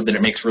sort of code that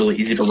it makes really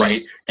easy to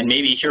write. And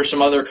maybe here's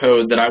some other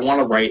code that I want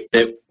to write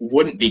that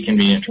wouldn't be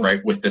convenient to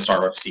write with this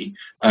RFC.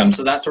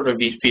 So that sort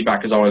of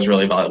feedback is always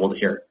really valuable to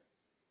hear.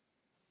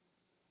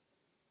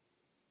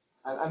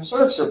 I'm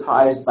sort of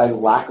surprised by the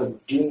lack of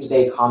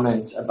doomsday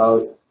comments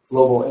about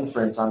global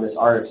inference on this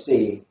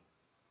RFC.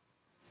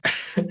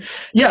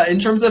 Yeah, in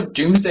terms of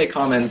doomsday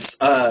comments,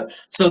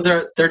 so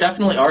there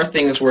definitely are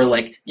things where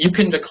like you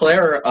can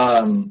declare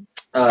an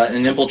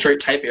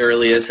infiltrate type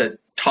alias at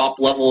top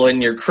level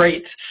in your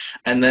crate,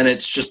 and then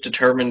it's just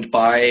determined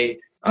by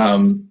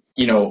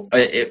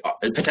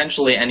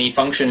potentially any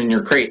function in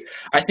your crate.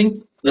 I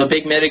think the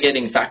big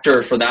mitigating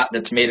factor for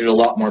that's made it a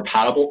lot more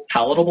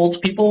palatable to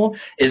people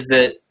is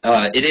that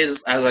it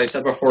is, as I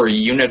said before, a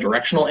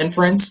unidirectional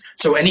inference.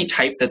 So any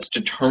type that's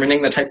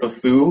determining the type of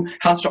foo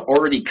has to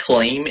already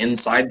claim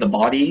inside the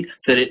body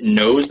that it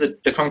knows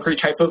the concrete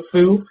type of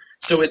foo.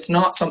 So it's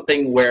not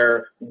something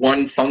where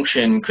one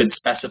function could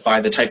specify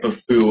the type of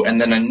foo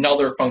and then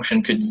another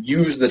function could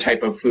use the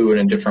type of foo in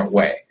a different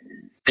way.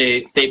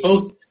 They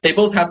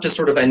both have to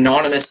sort of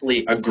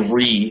anonymously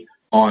agree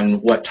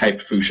on what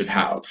type foo should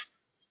have.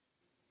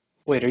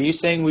 Wait, are you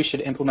saying we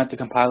should implement the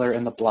compiler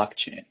in the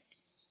blockchain?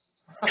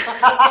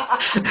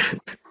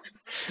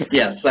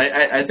 Yes,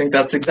 I think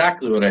that's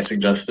exactly what I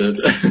suggested.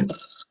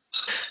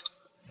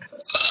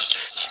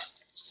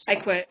 I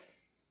quit.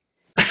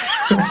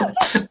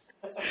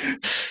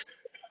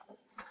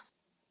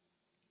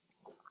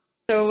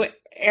 So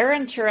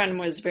Aaron Turan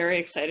was very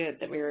excited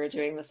that we were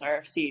doing this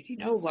RFC. Do you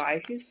know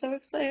why he's so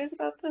excited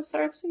about this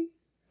RFC?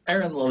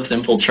 Aaron loves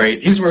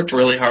Infiltrate. He's worked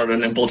really hard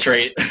on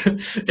Infiltrate.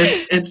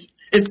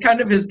 It's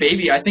kind of his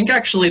baby. I think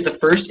actually the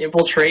first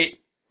Infiltrate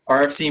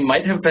RFC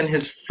might have been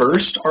his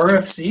first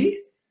RFC.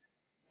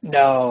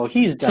 No,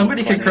 he's done.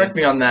 Somebody could correct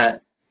me on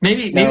that.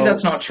 Maybe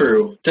that's not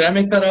true. Did I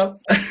make that up?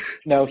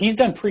 No, he's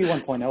done pre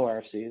 1.0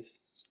 RFCs.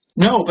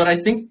 No, but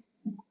I think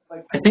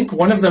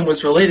one of them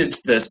was related to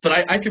this, but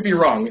I could be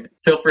wrong.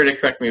 Feel free to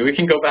correct me. We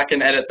can go back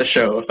and edit the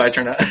show if I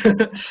turn out.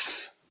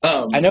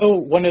 I know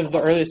one of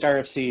the earliest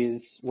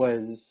RFCs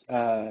was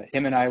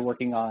him and I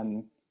working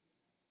on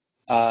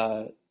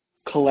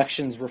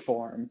collections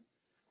reform,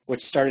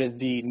 which started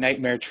the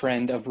nightmare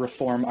trend of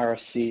reform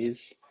RFCs.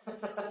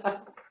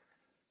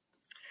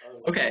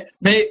 Okay,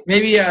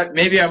 maybe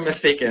I'm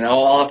mistaken.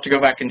 I'll have to go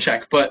back and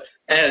check. But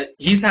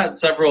he's had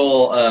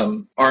several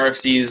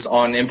RFCs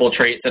on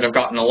Infiltrate that have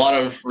gotten a lot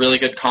of really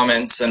good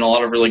comments and a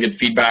lot of really good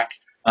feedback.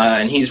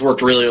 And he's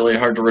worked really, really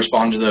hard to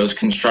respond to those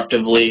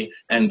constructively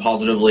and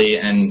positively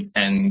and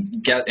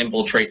get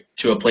Infiltrate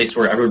to a place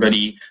where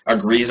everybody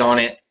agrees on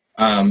it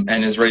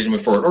and is ready to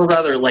move forward. Or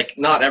rather, like,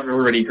 not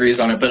everybody agrees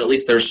on it, but at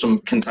least there's some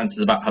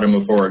consensus about how to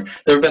move forward.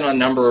 There have been a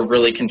number of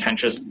really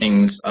contentious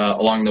things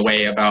along the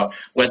way about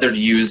whether to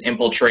use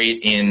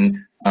Infiltrate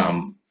in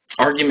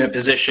argument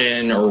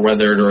position or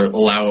whether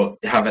to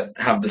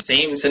have the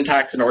same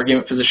syntax in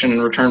argument position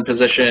and return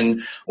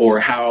position, or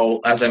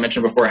how, as I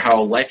mentioned before,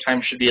 how lifetime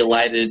should be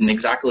elided and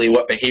exactly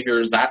what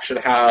behaviors that should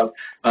have.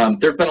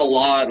 There have been a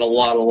lot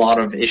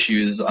of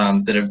issues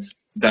that have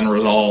been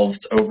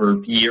resolved over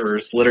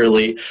years,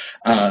 literally,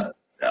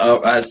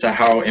 as to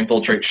how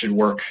Infiltrate should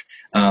work.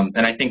 And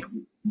I think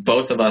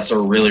both of us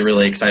are really,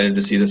 really excited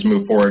to see this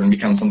move forward and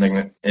become something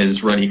that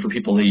is ready for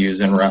people to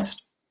use in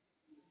Rust.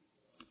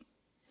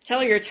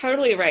 Taylor, you're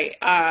totally right.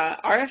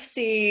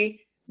 RFC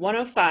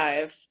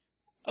 105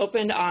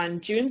 opened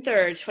on June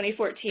 3rd,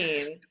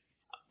 2014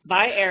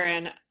 by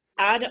Aaron,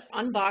 add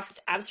unboxed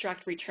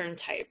abstract return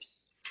types.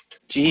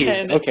 Geez,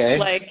 and, okay,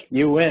 like,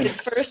 you win.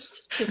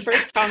 His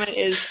first comment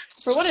is,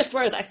 for what it's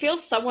worth, I feel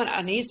somewhat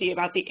uneasy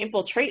about the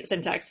Infiltrate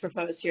syntax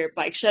proposed here.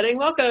 Bike shedding,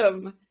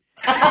 welcome.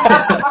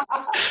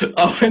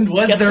 Oh, and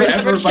was there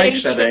ever bike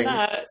shedding?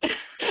 I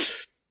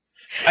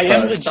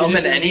am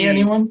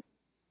anyone?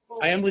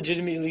 I am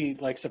legitimately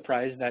like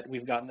surprised that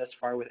we've gotten this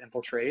far with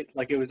Infiltrate.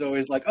 Like, it was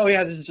always like, oh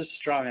yeah, this is just a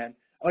straw man.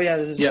 Oh yeah,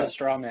 this is just a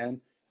straw man.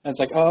 And it's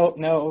like, oh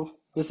no,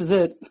 this is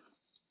it.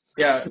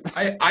 Yeah,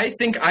 I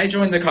think I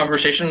joined the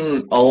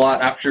conversation a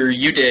lot after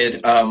you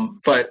did,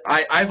 but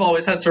I've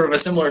always had sort of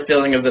a similar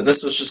feeling of that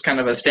this was just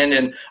kind of a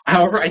stand-in.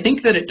 However, I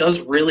think that it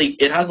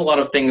has a lot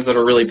of things that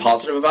are really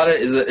positive about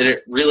it, is that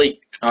it really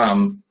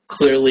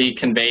clearly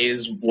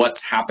conveys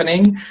what's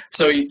happening.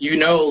 So you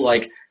know,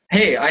 like,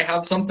 hey, I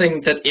have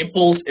something that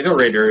impls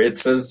iterator. It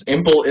says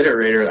impl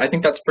iterator. I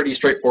think that's pretty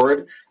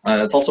straightforward.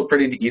 It's also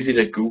pretty easy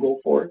to Google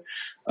for.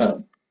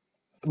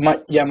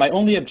 My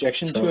only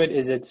objection to it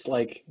is it's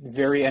like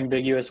very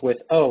ambiguous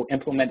with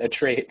implement a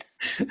trait.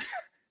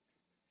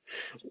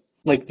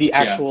 Like the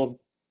actual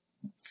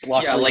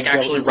block. Yeah, like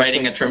actually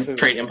writing a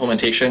trait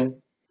implementation.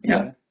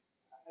 Yeah.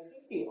 I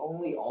think the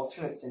only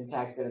alternate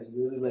syntax that has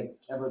really like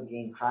ever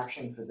gained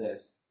traction for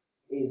this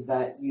is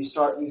that you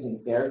start using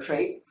var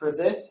trait for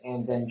this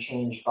and then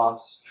change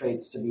box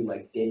traits to be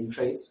like din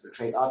traits for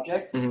trait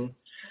objects.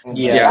 Mm-hmm.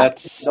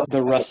 That's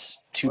the Rust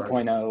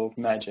 2.0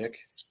 magic.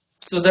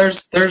 So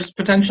there's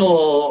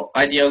potential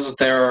ideas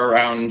there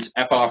around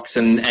epochs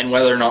and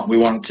whether or not we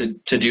want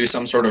to do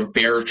some sort of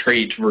bare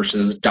trait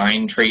versus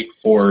dyn trait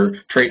for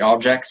trait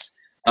objects.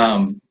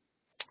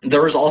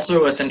 There was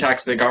also a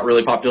syntax that got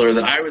really popular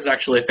that I was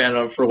actually a fan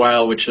of for a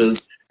while, which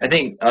is, I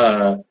think,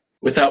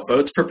 without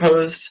boats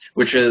proposed,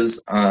 which is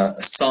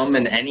sum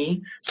and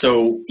any.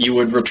 So you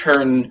would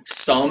return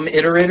sum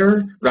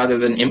iterator rather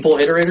than impl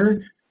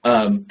iterator.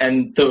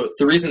 And the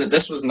reason that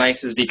this was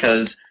nice is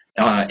because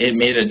it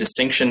made a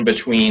distinction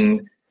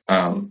between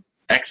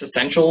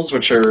existentials,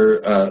 which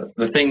are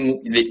the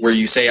thing where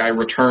you say I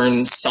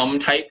return some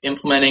type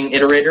implementing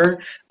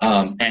iterator,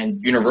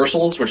 and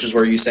universals, which is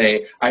where you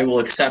say I will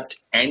accept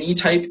any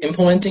type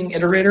implementing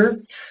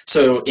iterator.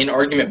 So in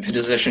argument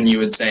position, you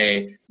would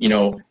say, you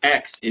know,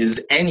 X is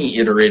any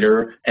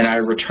iterator, and I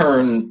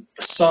return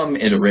some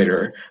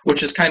iterator,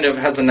 which is kind of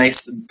has a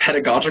nice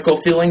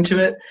pedagogical feeling to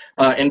it.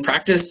 In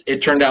practice,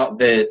 it turned out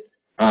that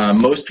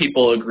most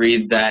people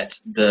agreed that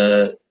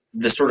the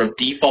sort of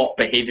default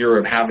behavior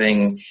of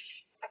having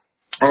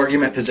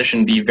argument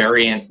position be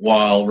variant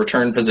while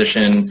return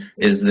position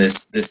is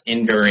this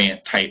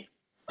invariant type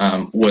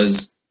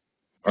was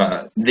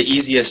the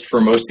easiest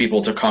for most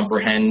people to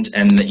comprehend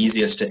and the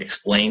easiest to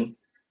explain.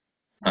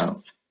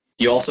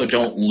 You also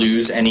don't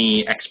lose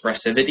any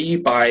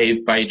expressivity by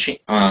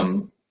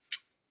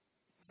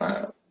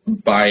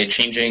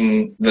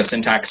changing the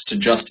syntax to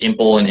just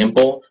impl and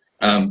impl,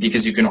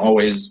 because you can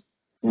always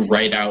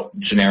write out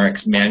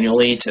generics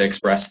manually to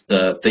express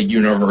the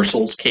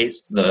universals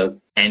case, the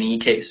any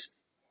case.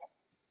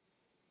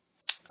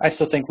 I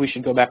still think we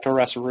should go back to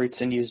Rust roots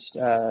and use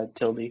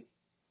tilde.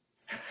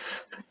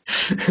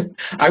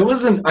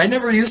 I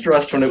never used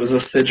Rust when it was a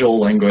sigil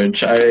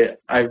language. It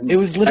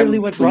was literally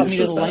what brought me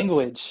to the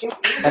language,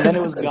 and then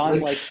it was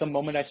gone like the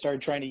moment I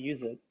started trying to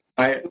use it.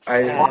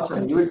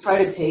 Awesome. You would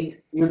try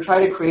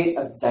to create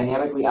a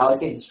dynamically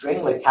allocated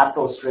string, like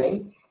capital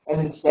string, and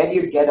instead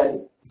you'd get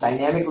a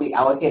dynamically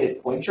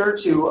allocated pointer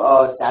to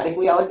a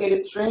statically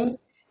allocated string,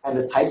 and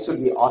the types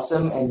would be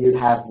awesome, and you'd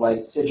have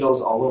like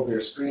sigils all over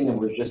your screen,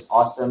 and it was just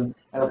awesome.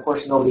 And of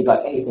course, nobody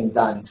got anything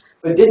done.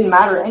 But it didn't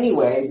matter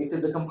anyway,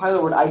 because the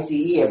compiler would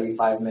ICE every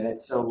 5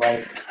 minutes. So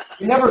like,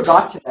 you never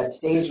got to that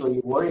stage where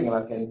you're worrying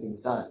about getting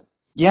things done.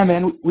 Yeah,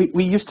 man,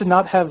 we used to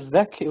not have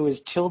vec. It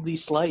was tilde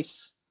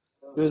slice.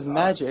 It was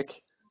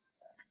magic.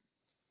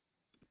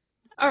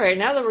 All right,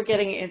 now that we're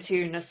getting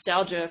into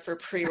nostalgia for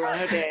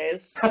pre-Rhino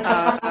days,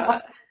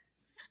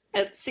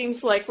 it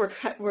seems like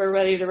we're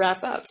ready to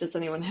wrap up. Does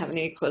anyone have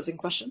any closing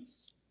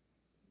questions?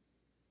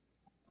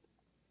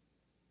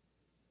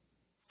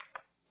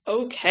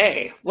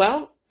 Okay,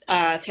 well,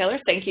 Taylor,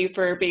 thank you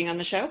for being on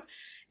the show.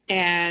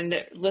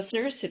 And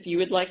listeners, if you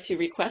would like to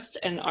request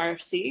an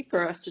RFC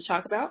for us to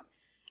talk about,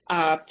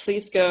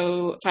 please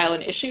go file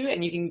an issue,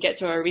 and you can get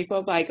to our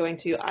repo by going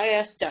to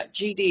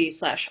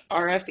is.gd/RFE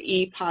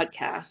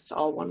podcast,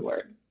 all one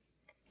word.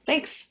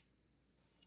 Thanks.